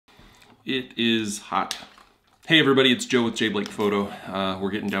It is hot. Hey everybody, it's Joe with J Blake Photo. We're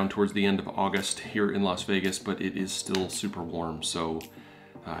getting down towards the end of August here in Las Vegas, but it is still super warm, so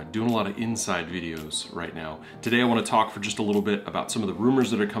doing a lot of inside videos right now. Today I want to talk for just a little bit about some of the rumors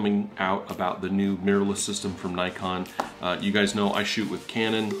that are coming out about the new mirrorless system from Nikon. You guys know I shoot with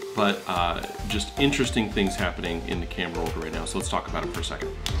Canon, but just interesting things happening in the camera world right now, so let's talk about it for a second.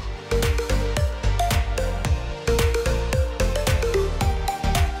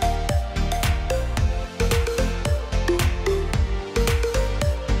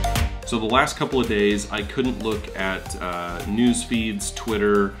 So the last couple of days, I couldn't look at news feeds,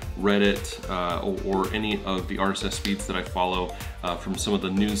 Twitter, Reddit, or any of the RSS feeds that I follow from some of the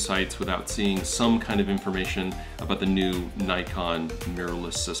news sites without seeing some kind of information about the new Nikon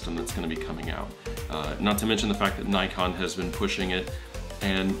mirrorless system that's going to be coming out. Not to mention the fact that Nikon has been pushing it.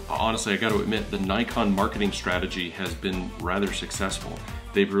 And honestly, I got to admit, the Nikon marketing strategy has been rather successful.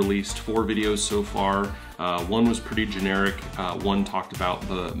 They've released 4 videos so far. One was pretty generic. One talked about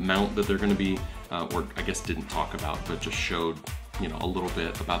the mount that they're going to be, or I guess didn't talk about, but just showed, you know, a little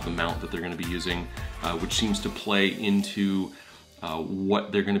bit about the mount that they're going to be using, which seems to play into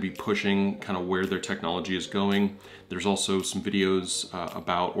what they're going to be pushing, kind of where their technology is going. There's also some videos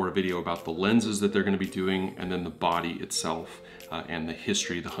about, or a video about the lenses that they're going to be doing, and then the body itself and the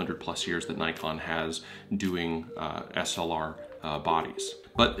history, the 100+ years that Nikon has doing SLR bodies.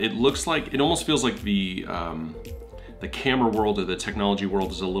 But it looks like, it almost feels like the camera world or the technology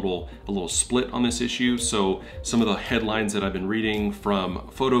world is a little split on this issue. So some of the headlines that I've been reading from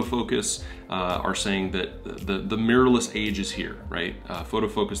Photo Focus are saying that the mirrorless age is here, right? Photo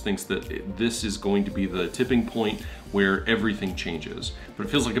Focus thinks that this is going to be the tipping point where everything changes. But it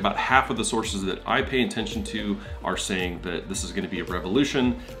feels like about half of the sources that I pay attention to are saying that this is going to be a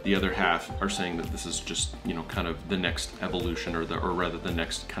revolution. The other half are saying that this is just, you know, kind of the next evolution, or rather the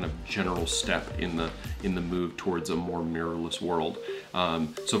next kind of general step in the move towards a more mirrorless world.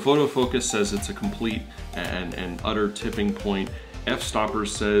 So Photo Focus says it's a complete and utter tipping point.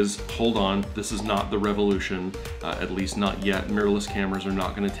 F-Stoppers says, hold on, this is not the revolution, at least not yet. Mirrorless cameras are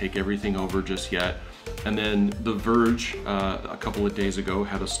not going to take everything over just yet. And then The Verge, a couple of days ago,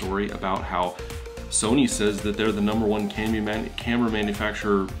 had a story about how Sony says that they're the #1 camera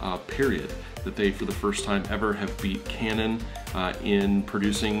manufacturer, period. That they, for the first time ever, have beat Canon in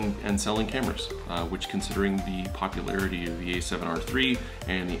producing and selling cameras, which, considering the popularity of the A7R III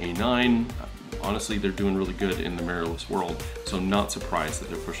and the A9, honestly, they're doing really good in the mirrorless world. So I'm not surprised that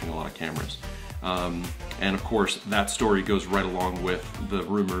they're pushing a lot of cameras. And of course, that story goes right along with the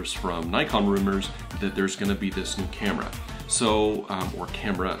rumors from Nikon Rumors that there's going to be this new camera, so or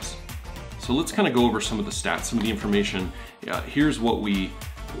cameras. So let's kind of go over some of the stats, some of the information. Here's what we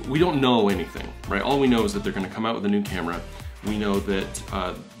don't know anything, right? All we know is that they're going to come out with a new camera. We know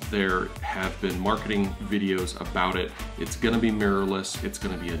that there have been marketing videos about it. It's going to be mirrorless. It's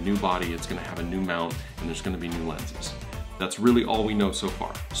going to be a new body. It's going to have a new mount, and there's going to be new lenses. That's really all we know so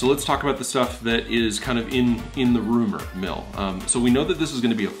far. So let's talk about the stuff that is kind of in the rumor mill. So we know that this is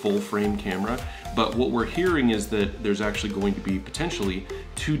going to be a full frame camera, but what we're hearing is that there's actually going to be potentially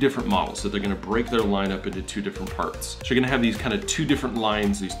 2 different models, that they're going to break their lineup into 2 different parts. So you're going to have these kind of 2 different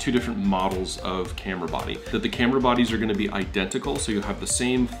lines, these 2 different models of camera body. That the camera bodies are going to be identical, so you have the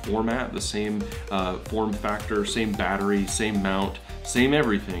same format, the same form factor, same battery, same mount, same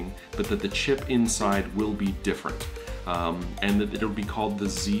everything, but that the chip inside will be different. And that it'll be called the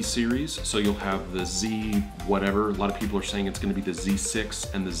Z series. So you'll have the Z whatever. A lot of people are saying it's going to be the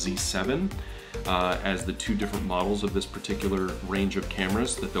Z6 and the Z7 as the 2 different models of this particular range of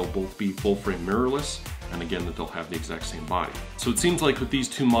cameras, that they'll both be full frame mirrorless, and again, that they'll have the exact same body. So it seems like with these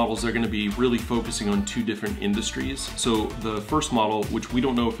 2 models, they're going to be really focusing on 2 different industries. So the first model, which we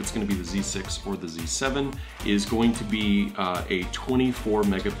don't know if it's going to be the Z6 or the Z7, is going to be a 24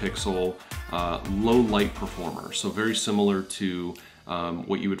 megapixel low light performer. So very similar to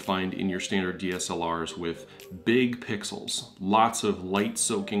what you would find in your standard DSLRs, with big pixels, lots of light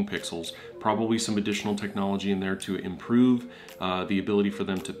soaking pixels, probably some additional technology in there to improve the ability for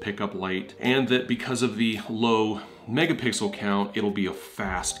them to pick up light, and that because of the low megapixel count, it'll be a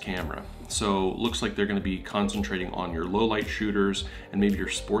fast camera. So looks like they're going to be concentrating on your low light shooters and maybe your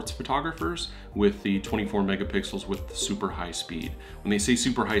sports photographers with the 24 megapixels with super high speed. When they say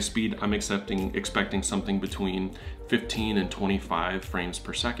super high speed, I'm expecting something between 15 and 25 frames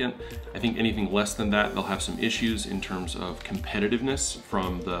per second. I think anything less than that, they'll have some issues in terms of competitiveness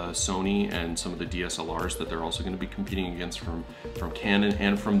from the Sony and some of the DSLRs that they're also going to be competing against from Canon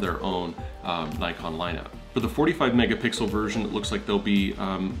and from their own Nikon lineup. For the 45 megapixel version, it looks like they'll be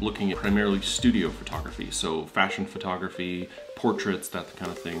looking at primarily studio photography, so fashion photography, portraits, that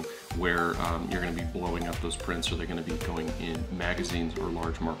kind of thing, where you're going to be blowing up those prints, or they're going to be going in magazines or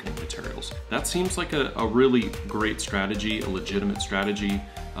large marketing materials. That seems like a really great strategy, a legitimate strategy.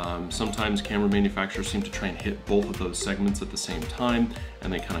 Sometimes camera manufacturers seem to try and hit both of those segments at the same time,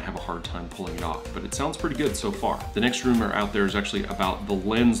 and they kind of have a hard time pulling it off, but it sounds pretty good so far. The next rumor out there is actually about the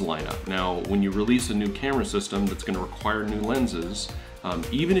lens lineup. Now, when you release a new camera system that's going to require new lenses,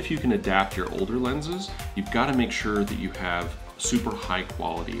 even if you can adapt your older lenses, you've got to make sure that you have super high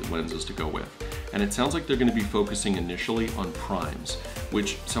quality lenses to go with. And it sounds like they're going to be focusing initially on primes,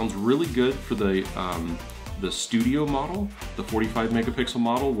 which sounds really good for the studio model, the 45 megapixel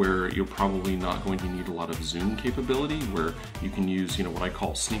model, where you're probably not going to need a lot of zoom capability, where you can use, you know, what I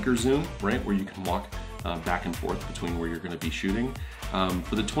call sneaker zoom, right? Where you can walk back and forth between where you're going to be shooting.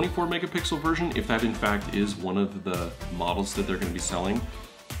 For the 24 megapixel version, if that in fact is one of the models that they're going to be selling,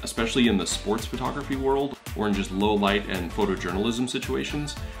 especially in the sports photography world or in just low light and photojournalism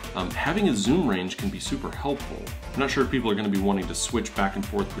situations, having a zoom range can be super helpful. I'm not sure if people are going to be wanting to switch back and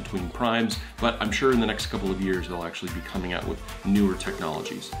forth between primes, but I'm sure in the next couple of years they'll actually be coming out with newer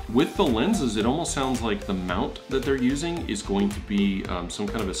technologies. With the lenses, it almost sounds like the mount that they're using is going to be some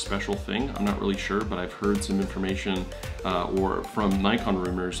kind of a special thing. I'm not really sure, but I've heard some information or from Nikon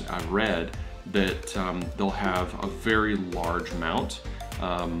Rumors I've read that they'll have a very large mount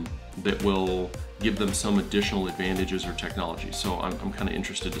that will give them some additional advantages or technology. So I'm kind of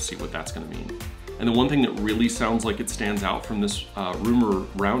interested to see what that's going to mean. And the one thing that really sounds like it stands out from this rumor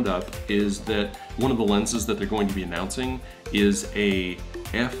roundup is that one of the lenses that they're going to be announcing is a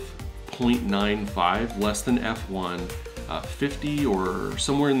f.95, less than f1, 50 or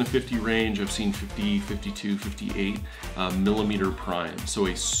somewhere in the 50 range. I've seen 50, 52, 58 millimeter prime. So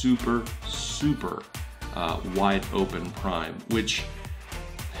a super, super wide open prime, which,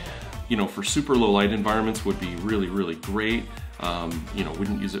 you know, for super low light environments would be really, really great. You know,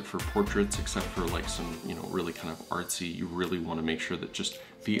 wouldn't use it for portraits except for like some, you know, really kind of artsy. You really want to make sure that just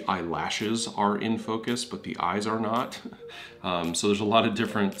the eyelashes are in focus, but the eyes are not. So there's a lot of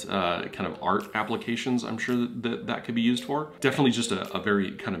different kind of art applications I'm sure that could be used for. Definitely just a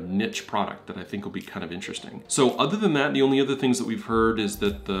very kind of niche product that I think will be kind of interesting. So other than that, the only other things that we've heard is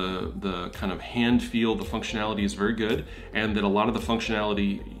that the kind of hand feel, the functionality is very good, and that a lot of the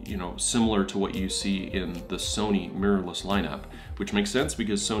functionality, you know, similar to what you see in the Sony mirrorless lineup, which makes sense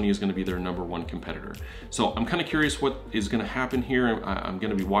because Sony is going to be their #1 competitor. So I'm kind of curious what is going to happen here. I'm going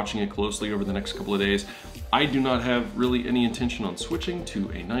to be watching it closely over the next couple of days. I do not have really any intention on switching to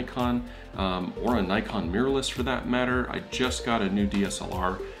a Nikon or a Nikon mirrorless for that matter. I just got a new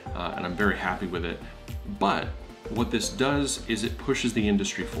DSLR and I'm very happy with it. But what this does is it pushes the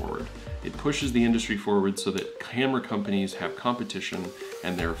industry forward. It pushes the industry forward so that camera companies have competition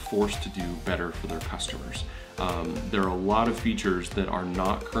and they're forced to do better for their customers. There are a lot of features that are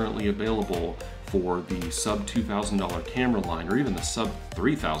not currently available for the sub $2,000 camera line, or even the sub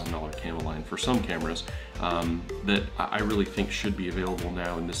 $3,000 camera line for some cameras, that I really think should be available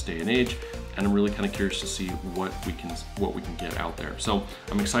now in this day and age. And I'm really kind of curious to see what we can get out there. So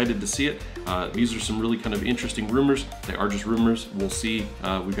I'm excited to see it. These are some really kind of interesting rumors. They are just rumors. We'll see.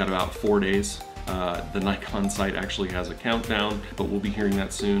 We've got about 4 days. The Nikon site actually has a countdown, but we'll be hearing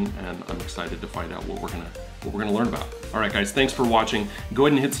that soon, and I'm excited to find out what we're gonna learn about. All right, guys, thanks for watching. Go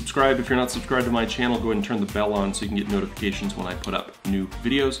ahead and hit subscribe if you're not subscribed to my channel. Go ahead and turn the bell on so you can get notifications when I put up new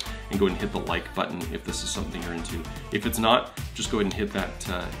videos, and go ahead and hit the like button if this is something you're into. If it's not, just go ahead and hit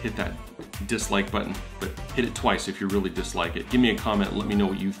that dislike button, but hit it twice if you really dislike it. Give me a comment, let me know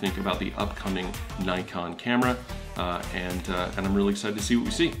what you think about the upcoming Nikon camera, and I'm really excited to see what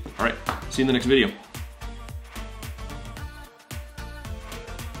we see. All right, see you in the next video.